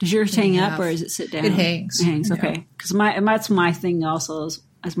way. Does yours hang up or does it sit down? It hangs. It hangs, okay. Because that's my thing also is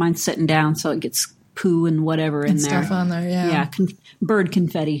mine's sitting down, so it gets poo and whatever in there. Stuff on there, yeah. Yeah, bird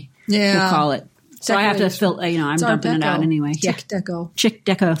confetti, we'll call it. So I have to fill, I'm dumping it out anyway. Chick deco. Chick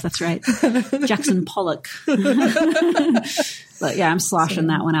deco, that's right. Jackson Pollock. But yeah, I'm sloshing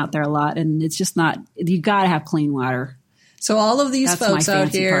that one out there a lot. And it's just not, you got to have clean water. So all of these That's folks my out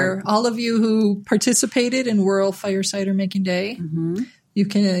fancy here, all of you who participated in World Fire Cider Making Day, you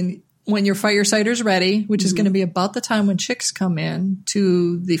can, when your fire cider's ready, which is going to be about the time when chicks come in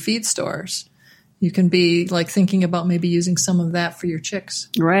to the feed stores, you can be like thinking about maybe using some of that for your chicks.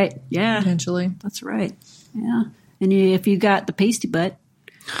 Right. Yeah. Potentially. That's right. Yeah. And if you got the pasty butt,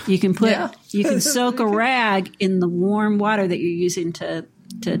 you can you can soak a rag in the warm water that you're using to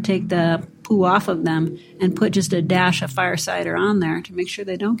take the poo off of them and put just a dash of fire cider on there to make sure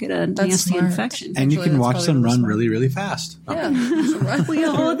they don't get a nasty infection. And you can watch them run really, really fast. Yeah. Well,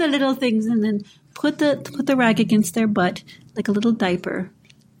 you hold the little things and then put the rag against their butt like a little diaper.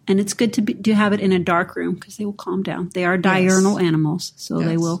 And it's good to have it in a dark room because they will calm down. They are diurnal animals, so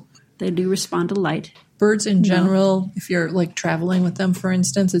they do respond to light. Birds in general, if you're like traveling with them, for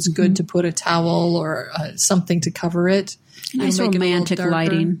instance, it's good to put a towel or something to cover it. Nice romantic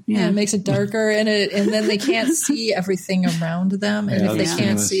lighting. Yeah, it makes it darker, and then they can't see everything around them. And if they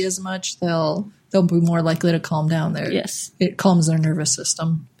can't see as much, they'll be more likely to calm down. Yes, it calms their nervous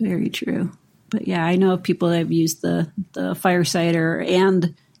system. Very true. But yeah, I know of people that have used the fire cider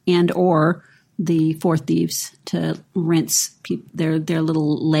and or the Four Thieves to rinse their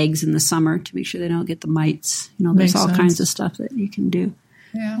little legs in the summer to make sure they don't get the mites. There's all kinds of stuff that you can do.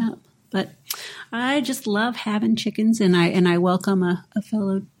 Yeah. But I just love having chickens, and I welcome a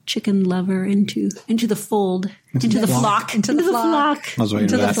fellow chicken lover into the fold, into the flock.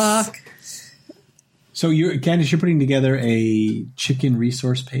 So, Candace, you're putting together a chicken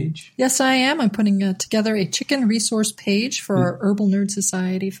resource page? Yes, I am. I'm putting together a chicken resource page for our Herbal Nerd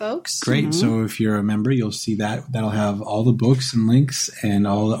Society folks. Great. So if you're a member, you'll see that. That'll have all the books and links and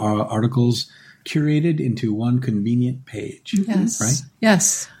all our articles curated into one convenient page. Yes. Right?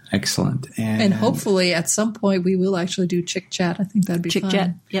 Yes. Excellent. And hopefully at some point we will actually do Chick Chat. I think that'd be fun. Chick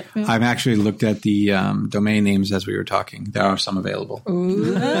Chat. Yep. I've actually looked at the domain names as we were talking. There are some available.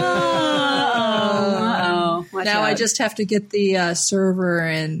 Ooh. Now I just have to get the server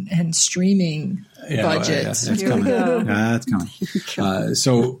and streaming budget. That's coming. That's coming.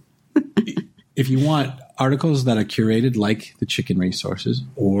 So if you want articles that are curated like the chicken resources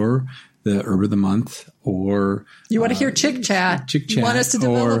or the Herb of the Month, or you want to hear Chick Chat. You want us to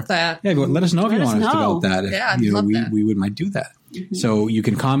develop that. Yeah, let us know if you want us to develop that. I'd love that. We might do that. Mm-hmm. So you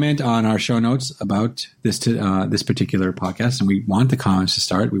can comment on our show notes about this particular podcast, and we want the comments to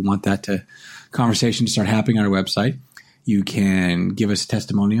start. We want that conversation to start happening on our website. You can give us a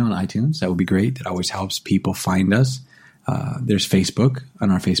testimonial on iTunes. That would be great. That always helps people find us. There's Facebook. On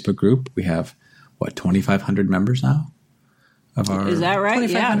our Facebook group, we have 2,500 members now. Is that right?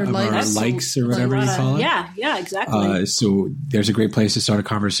 2,500 likes or whatever you call it. Yeah, exactly. So there's a great place to start a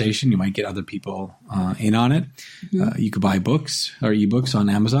conversation. You might get other people in on it. Mm-hmm. You could buy books or ebooks on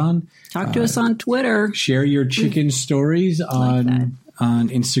Amazon. Talk to us on Twitter. Share your chicken stories on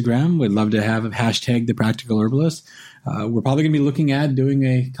Instagram. We'd love to have a hashtag The Practical Herbalist. We're probably going to be looking at doing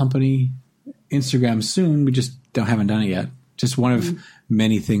a company Instagram soon. We just haven't done it yet. Just one of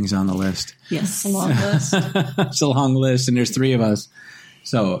many things on the list. Yes. A long list. It's a long list, and there's 3 of us.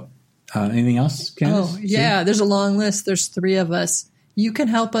 So anything else, Candace? Oh, yeah. There's a long list. There's 3 of us. You can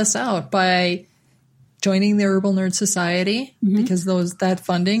help us out by joining the Herbal Nerd Society, because that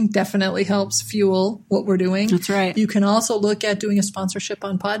funding definitely helps fuel what we're doing. That's right. You can also look at doing a sponsorship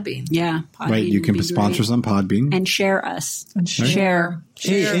on Podbean. Yeah. Podbean Right, you can sponsor us on Podbean. and share us. And Share.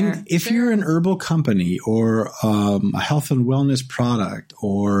 Hey, and if you're an herbal company or a health and wellness product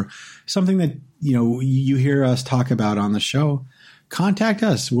or something that you hear us talk about on the show, contact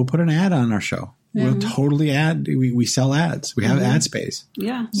us. We'll put an ad on our show. Yeah. We'll totally we sell ads. We have ad space.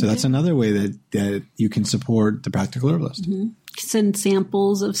 Yeah. So that's another way that you can support the Practical Herbalist. Send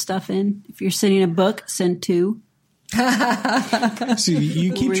samples of stuff in. If you're sending a book, send 2. So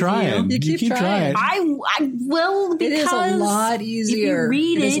you keep trying. You keep trying. I will, because it is a lot easier. If you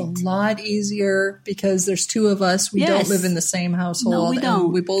read it is a lot easier because there's 2 of us. We don't live in the same household. No, we don't.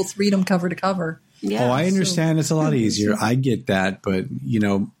 And we both read them cover to cover. Yeah, I understand it's a lot easier. I get that, but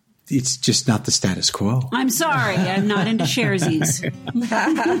it's just not the status quo. I'm sorry. I'm not into sharesies.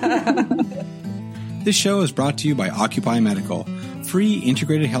 This show is brought to you by Occupy Medical. Free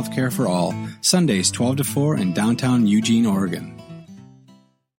integrated healthcare for all. Sundays 12 to 4 in downtown Eugene, Oregon.